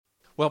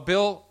Well,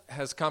 Bill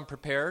has come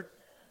prepared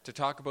to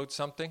talk about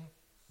something.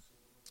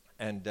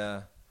 And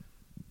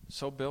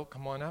so, Bill,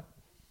 come on up.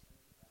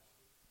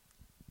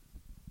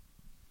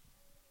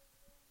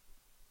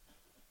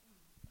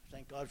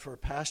 Thank God for a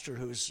pastor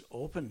who's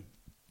open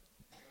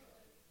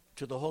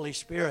to the Holy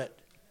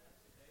Spirit.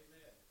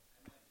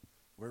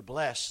 We're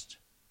blessed.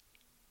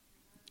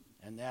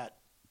 And that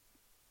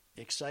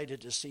excited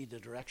to see the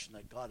direction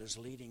that God is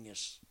leading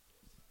us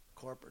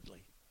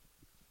corporately.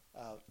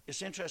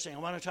 It's interesting. I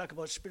want to talk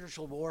about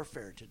spiritual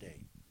warfare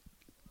today.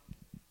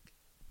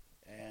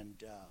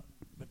 And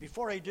but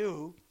before I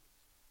do,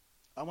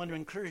 I want to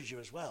encourage you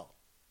as well.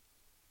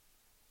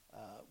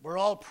 We're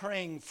all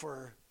praying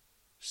for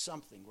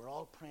something. We're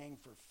all praying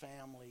for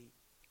family,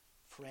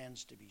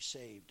 friends to be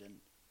saved. And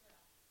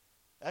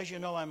as you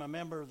know, I'm a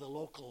member of the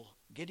local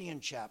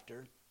Gideon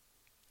chapter.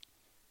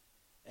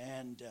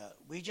 And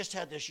we just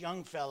had this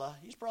young fella.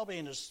 He's probably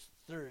in his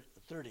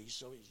 30s,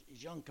 so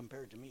he's young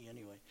compared to me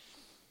anyway.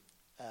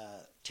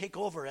 Take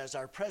over as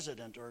our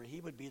president, or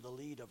he would be the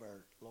lead of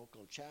our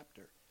local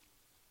chapter.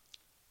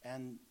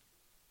 And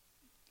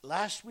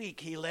last week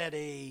he led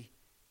a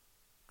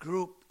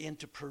group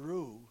into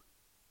Peru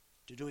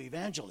to do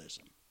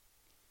evangelism.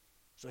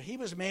 So he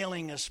was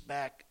mailing us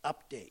back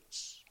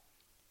updates.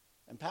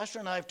 And Pastor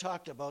and I have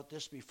talked about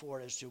this before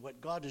as to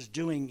what God is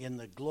doing in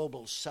the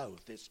global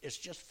south. It's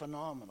just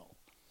phenomenal.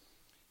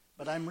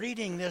 But I'm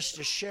reading this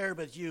to share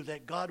with you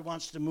that God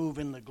wants to move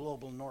in the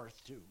global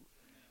north too.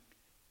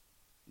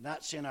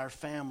 That's in our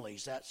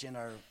families. That's in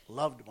our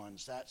loved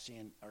ones. That's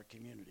in our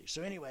community.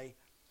 So anyway,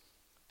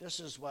 this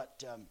is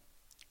what,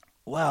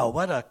 wow,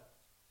 what a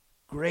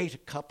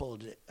great couple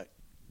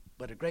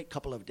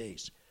of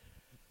days.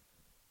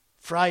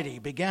 Friday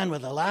began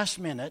with a last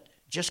minute,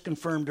 just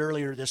confirmed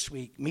earlier this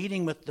week,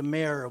 meeting with the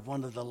mayor of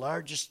one of the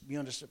largest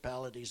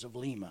municipalities of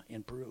Lima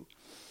in Peru.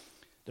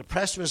 The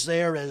press was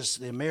there as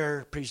the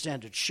mayor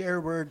presented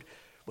Sherwood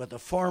with a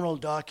formal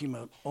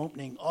document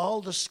opening all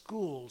the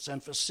schools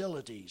and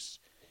facilities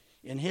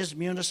in his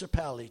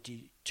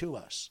municipality to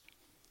us.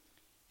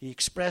 He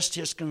expressed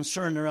his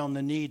concern around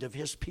the need of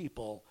his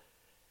people,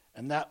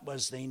 and that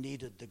was they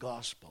needed the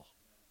gospel.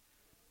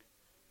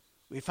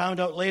 We found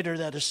out later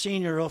that a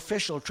senior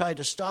official tried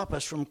to stop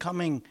us from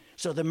coming,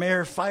 so the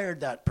mayor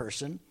fired that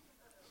person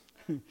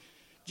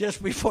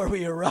just before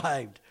we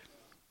arrived.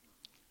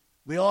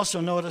 We also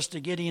noticed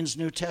the Gideon's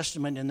New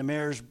Testament in the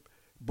mayor's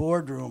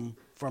boardroom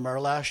from our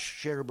last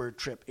Sherwood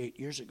trip 8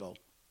 years ago.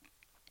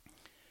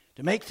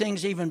 To make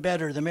things even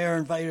better, the mayor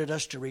invited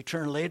us to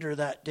return later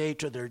that day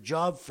to their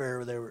job fair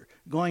where there were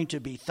going to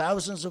be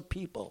thousands of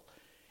people.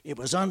 It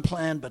was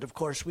unplanned, but of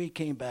course we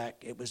came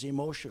back. It was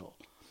emotional.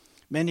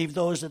 Many of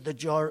those at the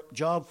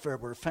job fair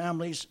were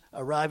families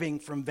arriving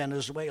from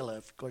Venezuela.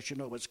 Of course, you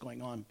know what's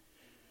going on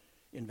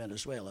in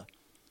Venezuela.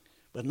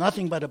 With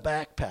nothing but a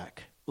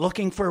backpack,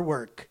 looking for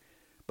work,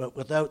 but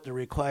without the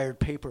required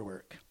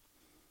paperwork.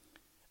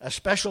 A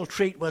special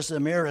treat was the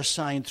mayor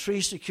assigned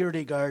 3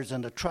 security guards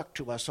and a truck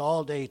to us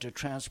all day to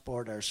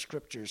transport our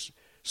scriptures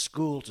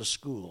school to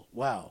school.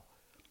 Wow.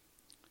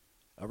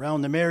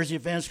 Around the mayor's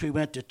events, we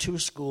went to 2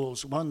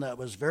 schools, one that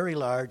was very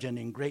large and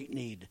in great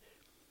need.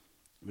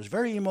 It was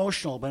very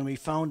emotional when we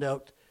found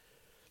out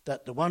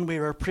that the one we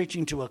were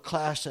preaching to a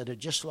class that had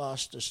just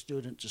lost a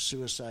student to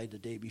suicide the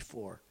day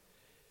before.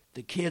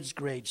 The kids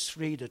grades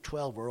 3 to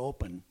 12 were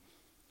open.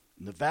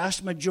 And the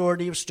vast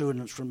majority of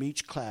students from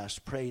each class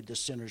prayed the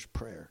sinner's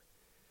prayer.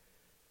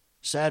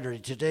 Saturday,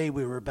 today,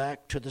 we were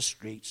back to the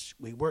streets.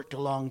 We worked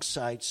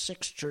alongside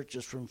 6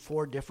 churches from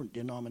 4 different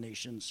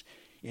denominations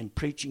in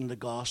preaching the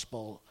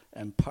gospel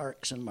and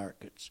parks and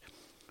markets.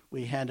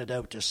 We handed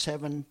out to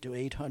 700 to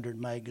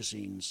 800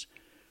 magazines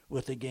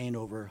with, again,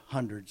 over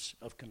hundreds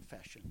of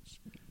confessions.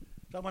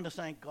 So I want to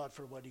thank God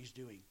for what he's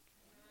doing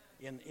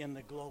in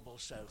the global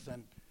south.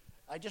 And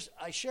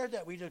I shared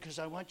that with you because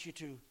I want you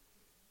to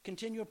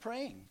continue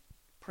praying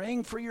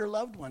for your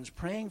loved ones,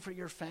 praying for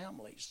your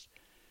families.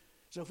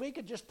 So if we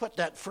could just put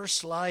that first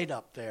slide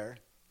up there,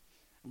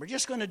 and we're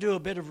just going to do a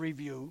bit of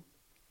review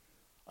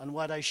on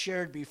what I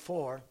shared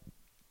before.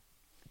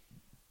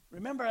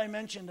 Remember I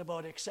mentioned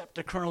about except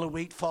a kernel of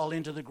wheat fall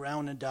into the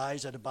ground and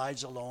dies, it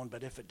abides alone,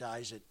 but if it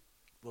dies, it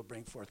will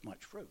bring forth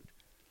much fruit.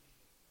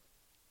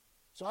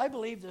 So I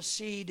believe the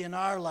seed in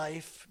our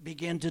life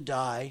began to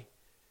die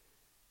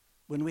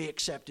when we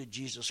accepted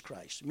Jesus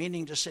Christ,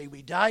 meaning to say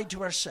we died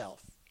to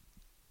ourselves.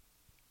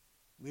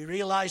 We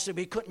realized that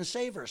we couldn't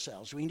save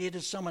ourselves. We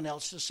needed someone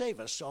else to save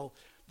us. So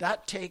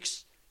that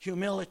takes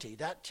humility.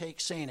 That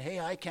takes saying,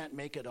 hey, I can't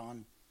make it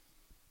on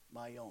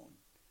my own.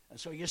 And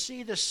so you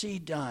see the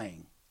seed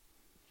dying.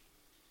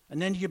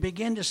 And then you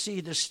begin to see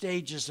the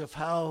stages of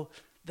how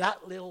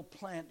that little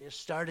plant is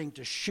starting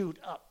to shoot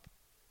up.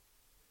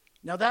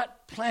 Now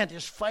that plant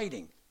is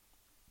fighting.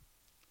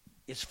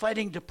 It's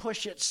fighting to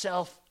push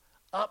itself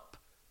up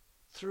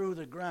through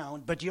the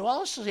ground, but you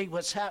also see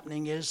what's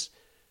happening is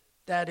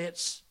that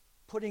it's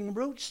putting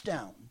roots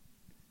down.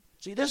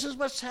 See, this is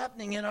what's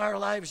happening in our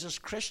lives as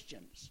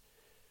Christians.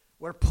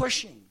 We're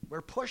pushing.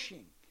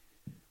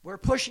 We're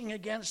pushing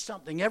against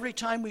something. Every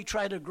time we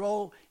try to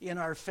grow in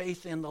our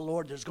faith in the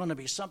Lord, there's going to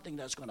be something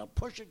that's going to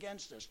push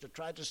against us to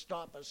try to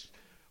stop us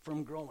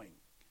from growing.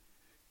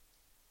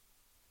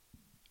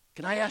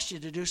 Can I ask you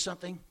to do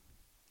something?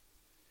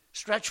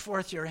 Stretch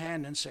forth your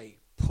hand and say,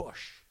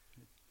 push.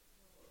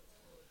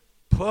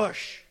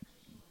 Push.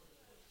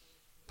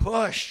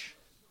 Push.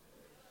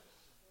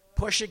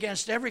 Push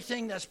against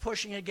everything that's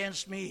pushing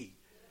against me.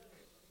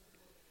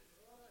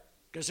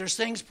 Because there's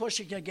things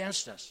pushing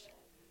against us.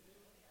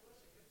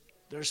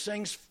 There's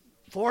things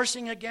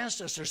forcing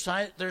against us.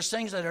 There's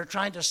things that are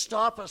trying to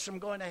stop us from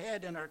going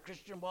ahead in our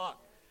Christian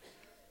walk.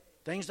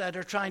 Things that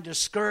are trying to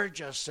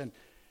scourge us.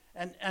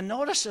 And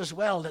notice as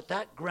well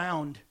that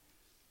ground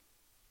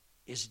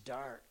is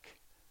dark.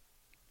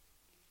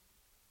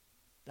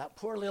 That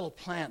poor little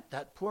plant,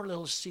 that poor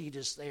little seed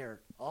is there,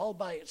 all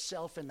by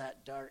itself in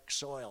that dark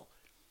soil.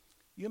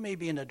 You may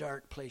be in a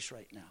dark place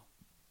right now.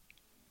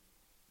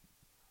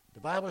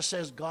 The Bible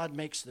says God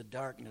makes the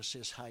darkness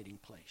his hiding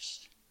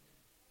place.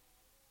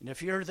 And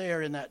if you're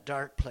there in that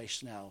dark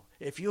place now,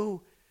 if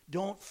you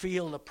don't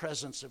feel the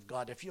presence of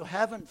God, if you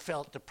haven't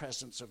felt the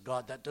presence of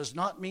God, that does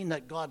not mean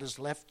that God has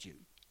left you.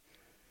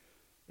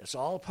 It's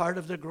all part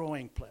of the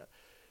growing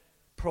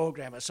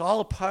program. It's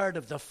all part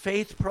of the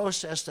faith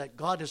process that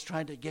God is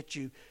trying to get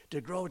you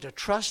to grow, to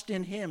trust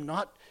in him,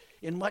 not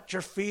in what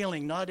you're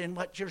feeling, not in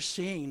what you're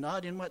seeing,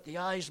 not in what the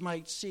eyes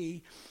might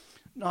see,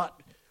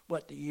 not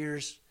what the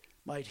ears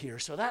might hear.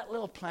 So that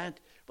little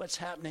plant, what's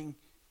happening,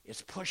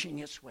 is pushing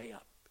its way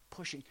up,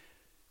 pushing.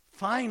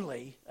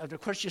 Finally, of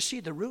course, you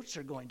see the roots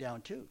are going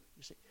down too.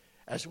 You see,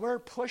 as we're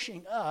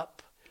pushing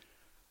up,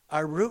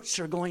 our roots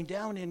are going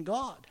down in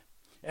God.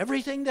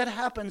 Everything that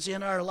happens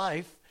in our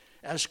life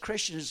as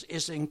Christians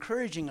is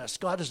encouraging us.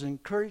 God is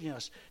encouraging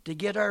us to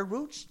get our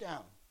roots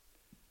down.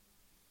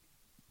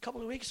 A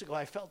couple of weeks ago,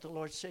 I felt the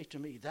Lord say to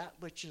me, that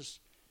which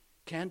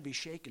can be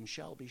shaken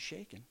shall be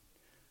shaken.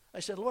 I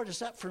said, Lord, is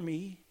that for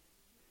me?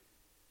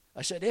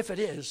 I said, if it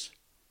is,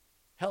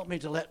 help me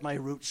to let my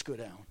roots go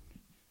down.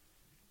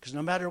 Because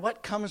no matter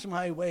what comes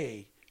my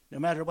way, no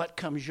matter what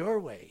comes your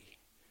way,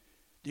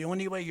 the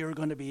only way you're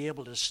going to be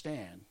able to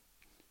stand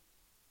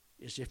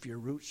is if your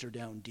roots are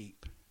down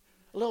deep.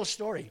 A little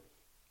story.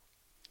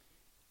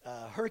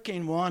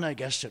 Hurricane Juan, I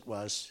guess it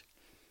was,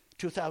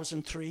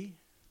 2003.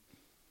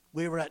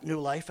 We were at New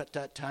Life at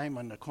that time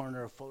on the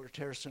corner of Fuller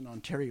Terrace and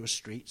Ontario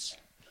Streets.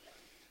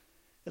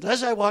 And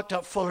as I walked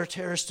up Fuller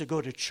Terrace to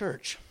go to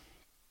church,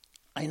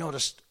 I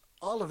noticed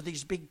all of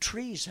these big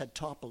trees had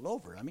toppled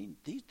over. I mean,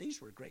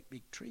 these were great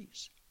big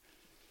trees.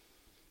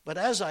 But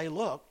as I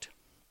looked,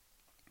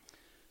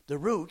 the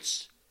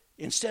roots,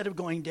 instead of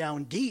going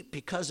down deep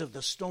because of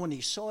the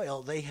stony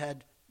soil, they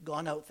had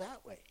gone out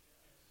that way.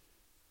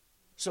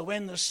 So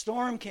when the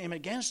storm came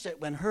against it,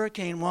 when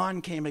Hurricane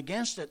Juan came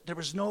against it, there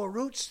was no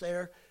roots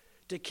there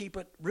to keep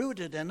it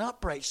rooted and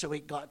upright, so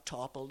it got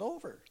toppled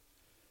over.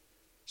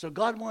 So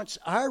God wants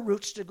our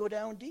roots to go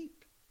down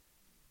deep.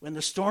 When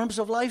the storms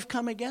of life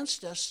come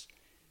against us,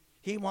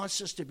 he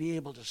wants us to be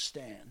able to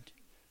stand.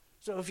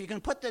 So if you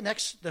can put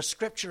the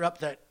scripture up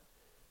that...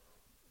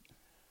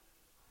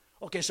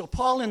 Okay, so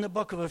Paul in the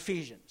book of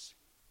Ephesians,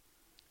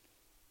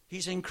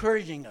 he's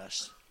encouraging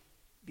us,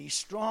 be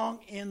strong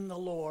in the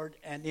Lord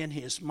and in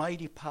his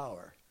mighty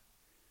power.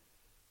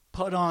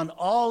 Put on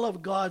all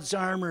of God's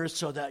armor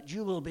so that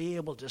you will be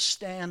able to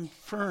stand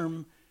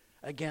firm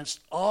against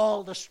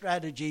all the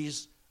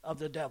strategies of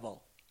the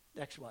devil.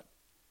 Next one.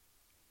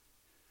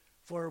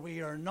 For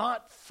we are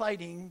not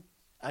fighting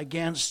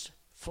against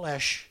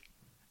flesh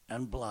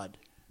and blood.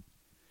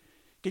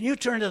 Can you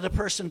turn to the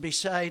person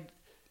beside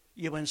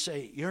you and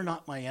say, you're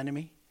not my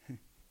enemy?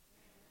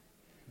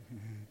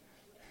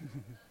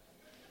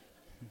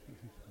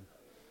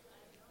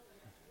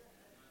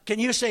 Can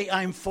you say,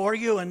 I'm for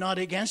you and not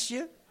against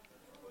you?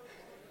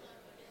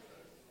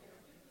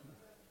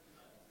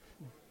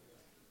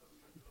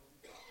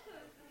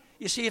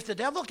 You see, if the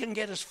devil can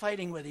get us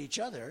fighting with each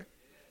other,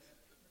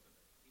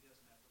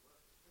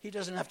 he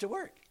doesn't have to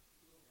work.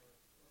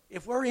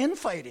 If we're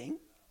infighting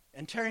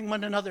and tearing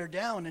one another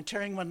down and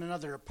tearing one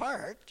another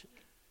apart,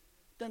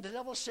 then the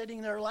devil's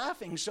sitting there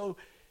laughing. So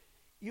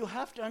you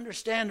have to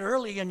understand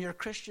early in your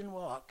Christian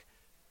walk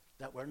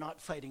that we're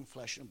not fighting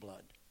flesh and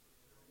blood.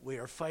 We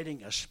are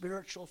fighting a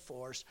spiritual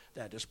force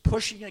that is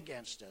pushing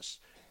against us,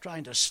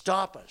 trying to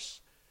stop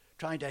us,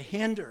 trying to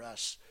hinder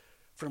us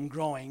from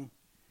growing.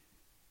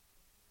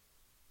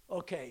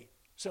 Okay,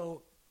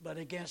 so, but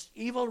against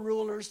evil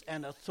rulers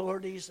and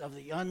authorities of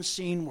the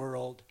unseen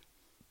world,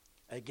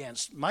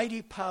 against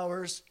mighty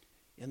powers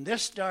in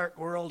this dark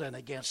world, and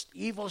against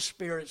evil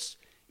spirits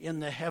in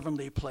the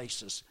heavenly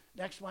places.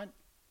 Next one.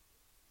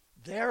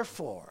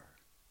 Therefore,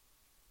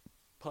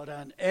 put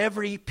on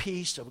every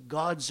piece of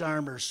God's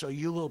armor so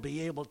you will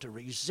be able to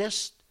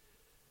resist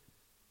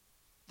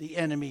the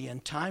enemy in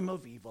time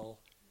of evil,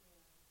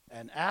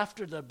 and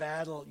after the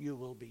battle you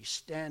will be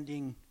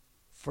standing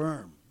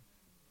firm.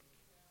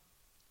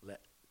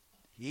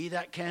 He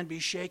that can be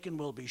shaken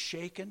will be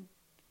shaken,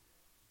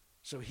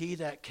 so he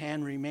that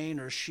can remain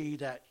or she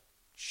that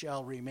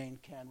shall remain,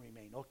 can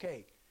remain.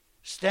 Okay,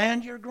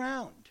 stand your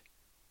ground.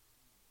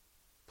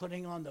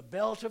 Putting on the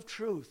belt of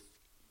truth,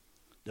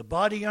 the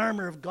body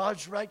armor of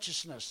God's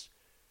righteousness.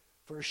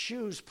 For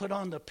shoes, put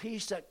on the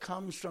peace that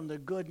comes from the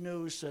good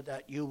news so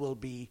that you will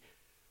be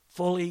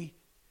fully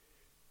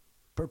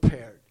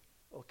prepared.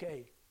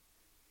 Okay.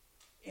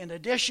 In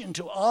addition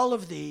to all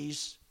of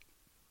these,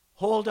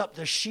 hold up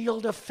the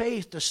shield of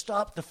faith to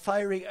stop the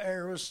fiery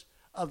arrows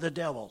of the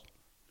devil.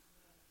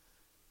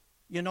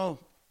 You know,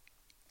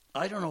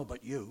 I don't know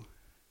about you,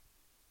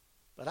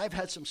 but I've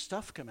had some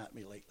stuff come at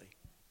me lately.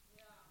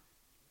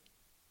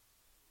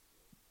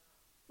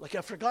 Like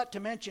I forgot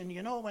to mention,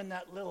 you know, when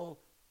that little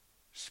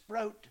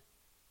sprout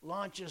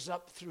launches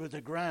up through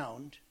the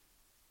ground,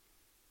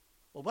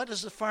 well, what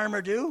does the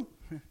farmer do?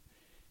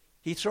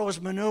 He throws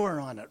manure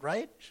on it,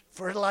 right?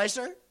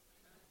 Fertilizer?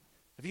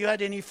 Have you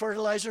had any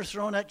fertilizer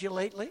thrown at you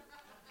lately?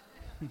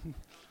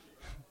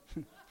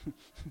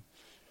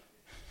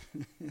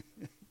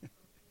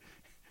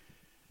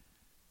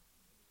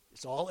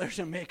 It's all there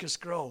to make us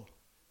grow.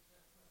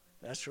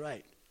 That's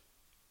right.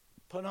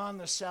 Put on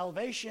the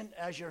salvation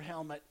as your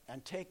helmet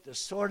and take the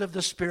sword of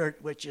the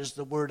Spirit, which is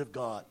the Word of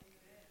God.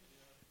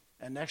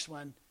 And next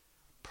one,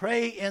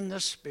 pray in the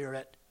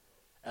Spirit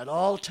at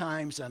all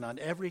times and on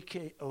every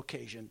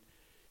occasion.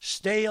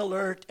 Stay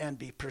alert and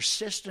be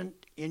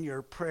persistent in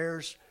your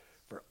prayers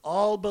for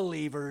all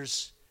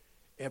believers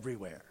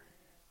everywhere.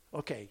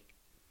 Okay,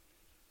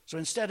 so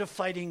instead of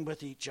fighting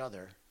with each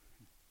other,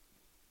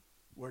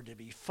 we're to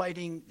be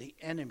fighting the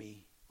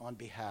enemy on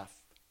behalf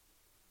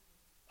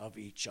of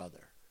each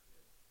other.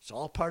 It's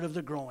all part of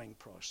the growing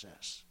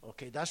process.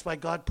 Okay, that's why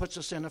God puts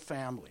us in a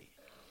family.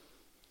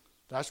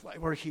 That's why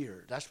we're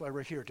here. That's why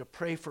we're here, to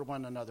pray for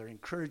one another,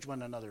 encourage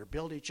one another,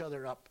 build each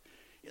other up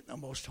in the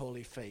most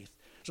holy faith.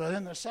 So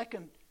then the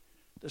second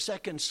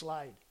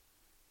slide.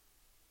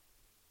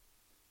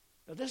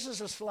 Now this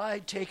is a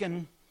slide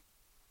taken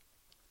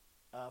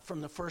from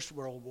the First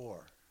World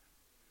War.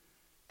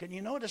 Can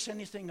you notice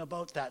anything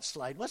about that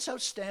slide? What's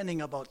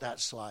outstanding about that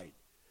slide?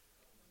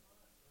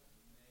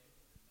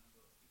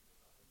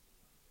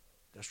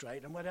 That's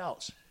right. And what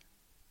else?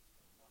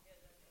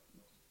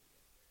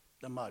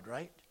 The mud,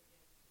 right?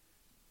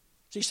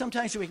 See,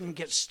 sometimes we can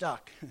get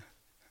stuck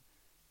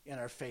in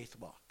our faith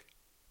walk.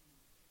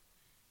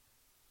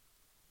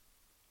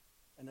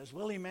 And as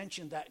Willie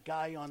mentioned, that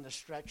guy on the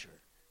stretcher,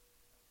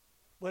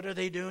 what are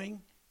they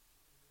doing?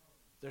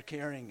 They're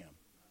carrying him.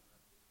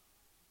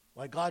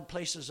 Why God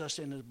places us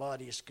in his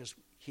body is because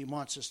he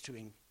wants us to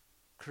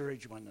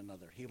encourage one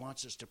another. He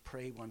wants us to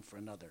pray one for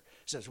another.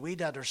 He says, we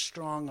that are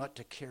strong ought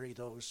to carry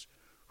those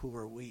who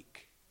are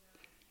weak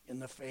in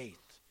the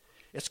faith.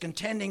 It's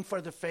contending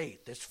for the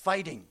faith. It's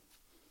fighting.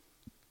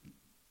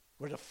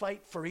 We're to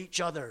fight for each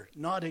other,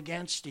 not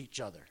against each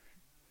other.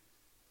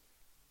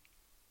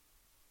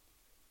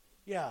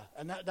 Yeah,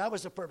 and that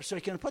was the purpose. So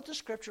you can put the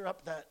scripture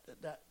up that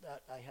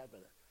I had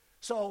with it.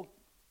 So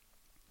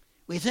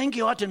we think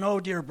you ought to know,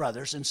 dear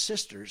brothers and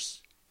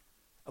sisters,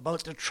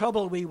 about the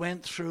trouble we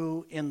went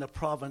through in the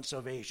province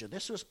of Asia.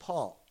 This was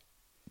Paul.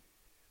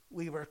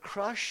 We were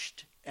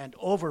crushed and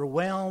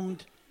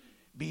overwhelmed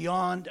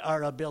beyond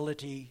our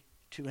ability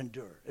to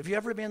endure. Have you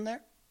ever been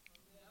there?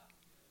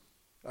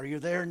 Are you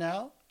there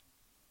now?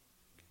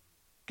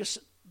 Because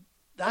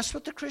that's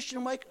what the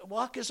Christian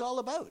walk is all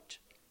about.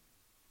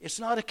 It's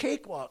not a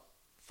cakewalk,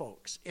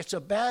 folks. It's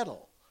a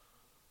battle.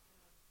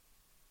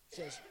 It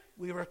says,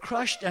 we were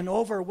crushed and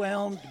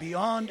overwhelmed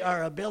beyond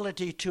our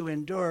ability to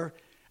endure,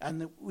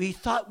 and we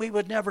thought we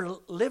would never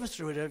live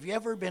through it. Have you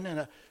ever been in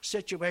a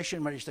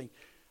situation where you think,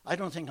 I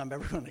don't think I'm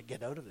ever going to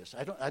get out of this.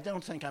 I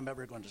don't think I'm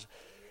ever going to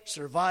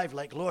survive.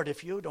 Like, Lord,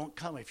 if you don't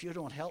come, if you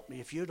don't help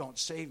me, if you don't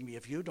save me,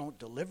 if you don't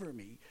deliver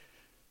me,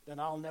 then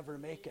I'll never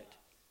make it.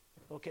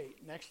 Okay,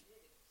 next.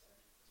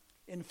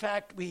 In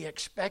fact, we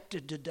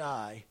expected to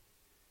die,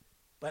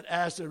 but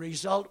as a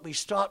result, we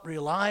stopped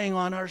relying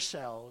on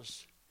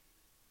ourselves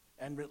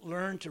and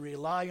learned to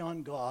rely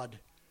on God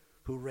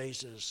who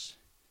raises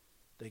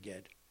the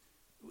dead.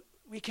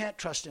 We can't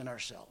trust in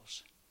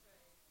ourselves.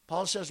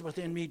 Paul says,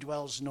 within me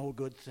dwells no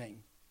good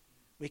thing.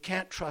 We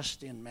can't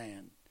trust in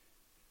man.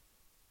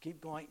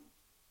 Keep going.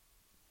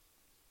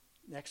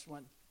 Next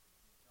one.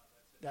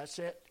 That's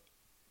it?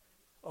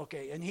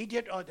 Okay, and he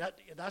did,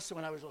 that's the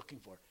one I was looking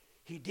for.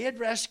 He did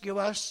rescue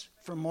us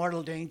from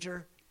mortal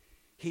danger.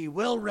 He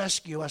will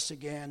rescue us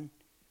again.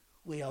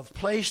 We have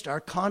placed our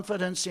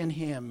confidence in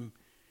him,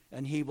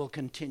 and he will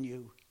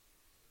continue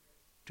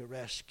to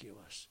rescue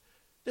us.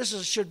 This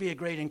should be a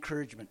great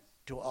encouragement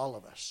to all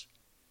of us.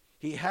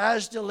 He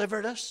has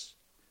delivered us.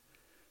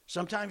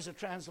 Sometimes the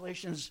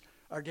translations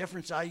are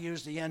different. I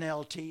use the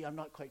NLT. I'm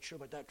not quite sure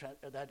about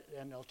that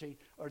NLT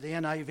or the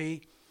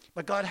NIV.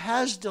 But God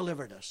has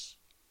delivered us.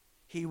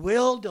 He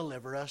will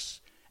deliver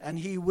us, and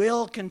he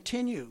will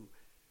continue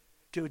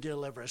to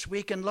deliver us.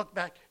 We can look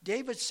back.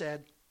 David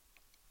said,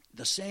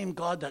 the same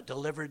God that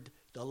delivered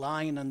the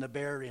lion and the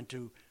bear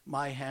into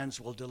my hands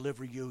will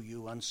deliver you,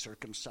 you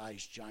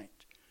uncircumcised giant.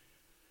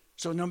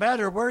 So no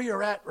matter where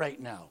you're at right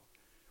now,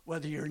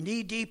 whether you're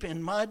knee-deep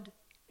in mud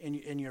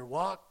in your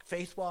walk,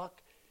 faith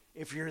walk,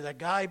 if you're the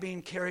guy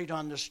being carried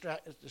on the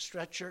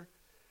stretcher,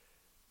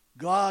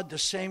 God, the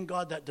same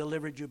God that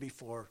delivered you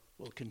before,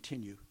 will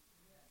continue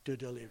to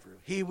deliver you.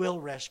 He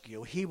will rescue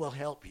you. He will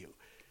help you.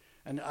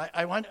 And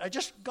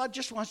God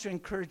just wants to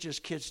encourage his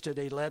kids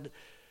today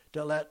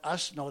to let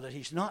us know that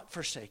he's not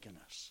forsaken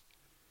us.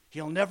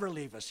 He'll never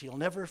leave us. He'll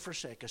never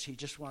forsake us. He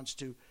just wants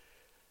to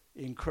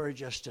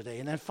encourage us today.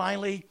 And then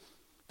finally,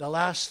 the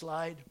last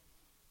slide.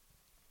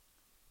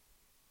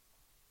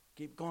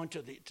 Keep going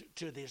to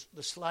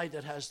the slide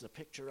that has the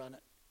picture on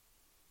it.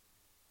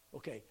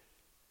 Okay.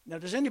 Now,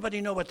 does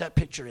anybody know what that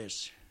picture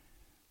is?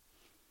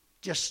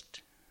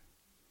 Just.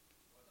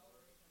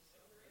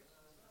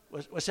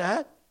 What's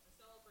that?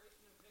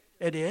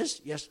 It is,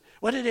 yes.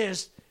 What it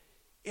is,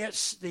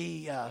 it's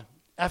the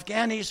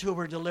Afghanis who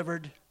were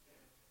delivered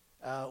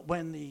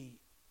when the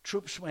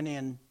troops went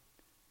in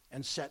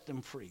and set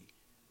them free.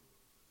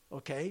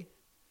 Okay?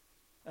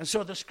 And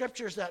so the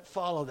scriptures that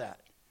follow that.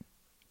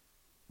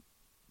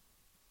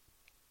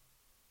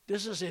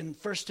 This is in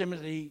 1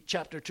 Timothy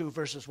chapter 2,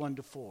 verses 1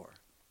 to 4.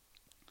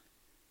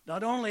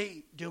 Not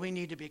only do we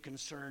need to be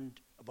concerned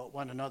about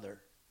one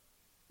another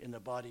in the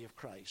body of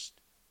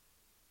Christ,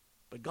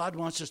 but God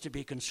wants us to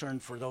be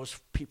concerned for those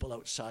people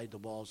outside the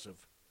walls of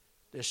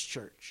this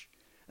church.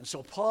 And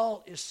so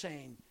Paul is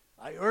saying,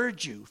 I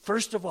urge you,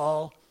 first of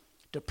all,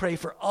 to pray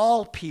for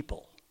all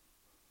people.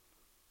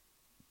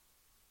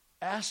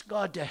 Ask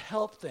God to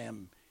help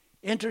them,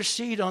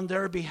 intercede on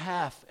their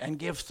behalf, and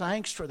give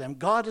thanks for them.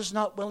 God is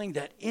not willing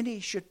that any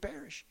should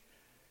perish.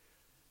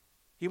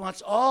 He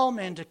wants all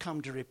men to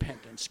come to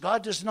repentance.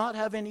 God does not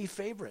have any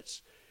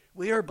favorites.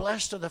 We are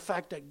blessed to the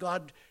fact that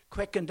God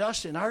quickened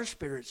us in our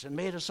spirits and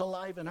made us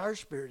alive in our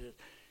spirit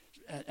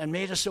and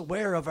made us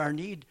aware of our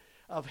need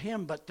of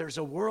him. But there's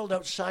a world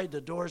outside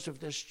the doors of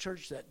this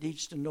church that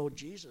needs to know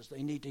Jesus.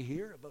 They need to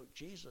hear about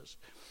Jesus.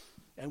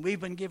 And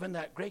we've been given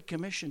that great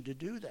commission to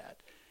do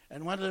that.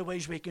 And one of the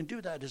ways we can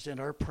do that is in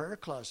our prayer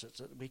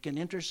closets. We can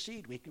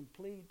intercede. We can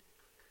plead.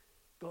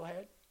 Go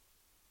ahead.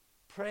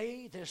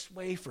 Pray this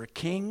way for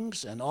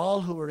kings and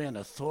all who are in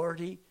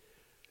authority,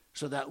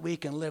 so that we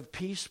can live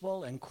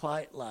peaceful and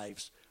quiet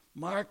lives,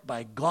 marked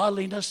by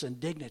godliness and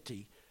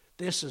dignity.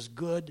 This is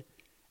good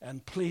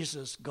and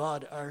pleases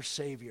God our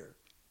Savior.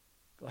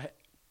 Go ahead.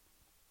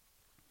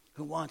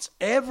 Who wants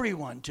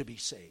everyone to be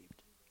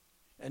saved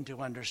and to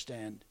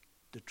understand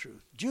the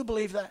truth. Do you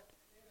believe that?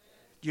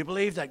 Do you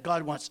believe that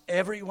God wants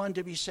everyone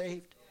to be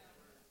saved?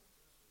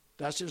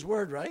 That's his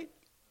word, right?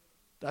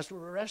 That's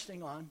what we're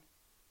resting on.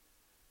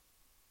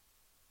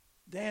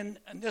 Then,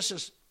 and this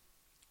is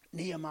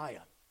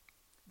Nehemiah.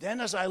 Then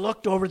as I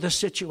looked over the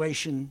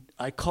situation,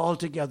 I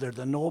called together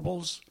the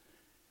nobles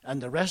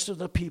and the rest of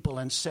the people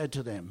and said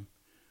to them,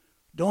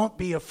 don't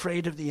be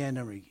afraid of the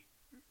enemy.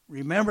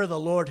 Remember the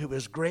Lord who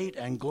is great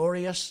and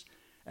glorious,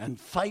 and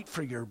fight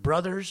for your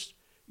brothers,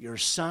 your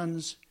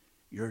sons,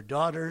 your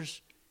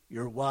daughters,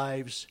 your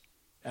wives,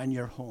 and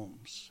your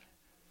homes.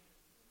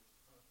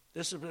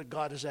 This is what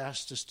God has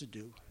asked us to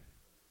do,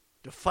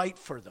 to fight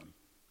for them,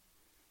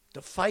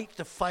 to fight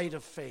the fight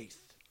of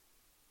faith.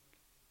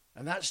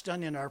 And that's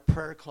done in our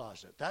prayer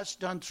closet. That's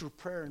done through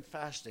prayer and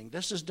fasting.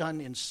 This is done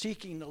in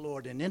seeking the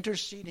Lord and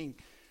interceding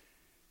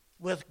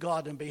with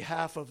God on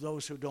behalf of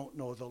those who don't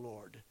know the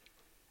Lord.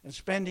 And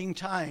spending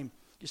time.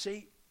 You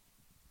see,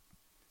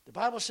 the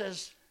Bible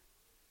says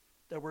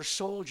there were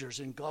soldiers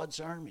in God's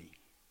army.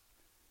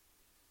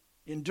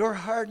 Endure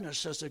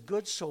hardness as a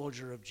good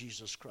soldier of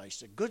Jesus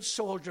Christ. A good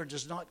soldier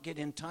does not get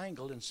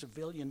entangled in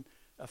civilian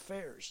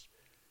affairs.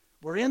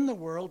 We're in the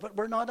world, but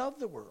we're not of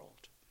the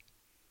world.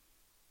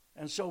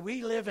 And so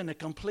we live in a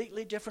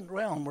completely different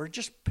realm. We're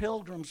just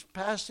pilgrims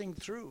passing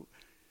through.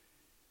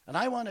 And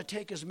I want to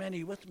take as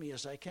many with me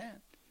as I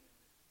can.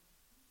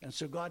 And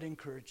so God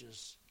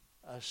encourages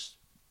us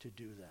to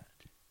do that.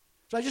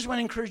 So I just want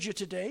to encourage you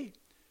today.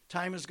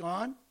 Time is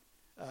gone.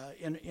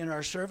 In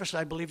our service,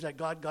 I believe that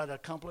God got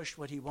accomplished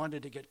what he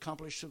wanted to get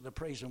accomplished through the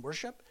praise and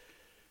worship.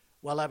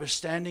 While I was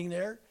standing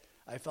there,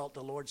 I felt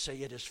the Lord say,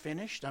 it is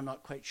finished. I'm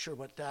not quite sure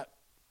what that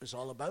is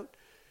all about.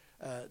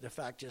 The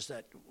fact is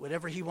that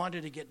whatever he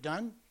wanted to get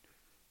done,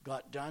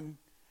 got done.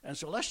 And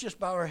so let's just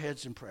bow our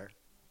heads in prayer.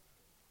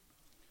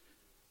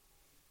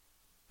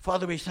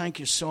 Father, we thank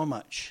you so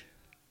much.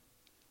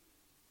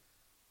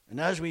 And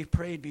as we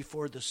prayed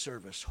before the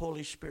service,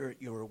 Holy Spirit,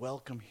 you are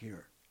welcome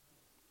here.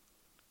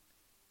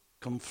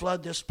 Come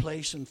flood this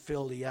place and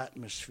fill the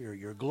atmosphere.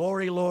 Your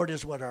glory, Lord,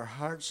 is what our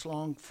hearts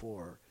long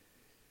for,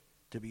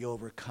 to be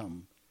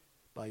overcome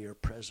by your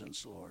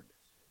presence, Lord.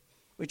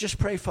 We just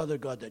pray, Father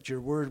God, that your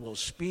word will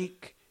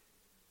speak.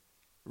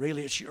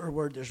 Really, it's your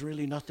word. There's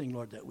really nothing,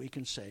 Lord, that we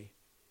can say.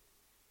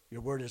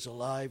 Your word is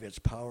alive. It's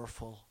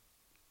powerful.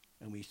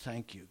 And we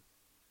thank you,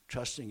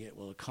 trusting it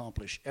will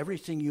accomplish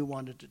everything you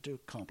wanted it to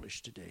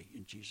accomplish today.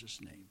 In Jesus'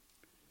 name,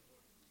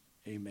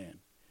 amen.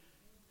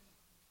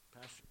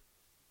 Pastor.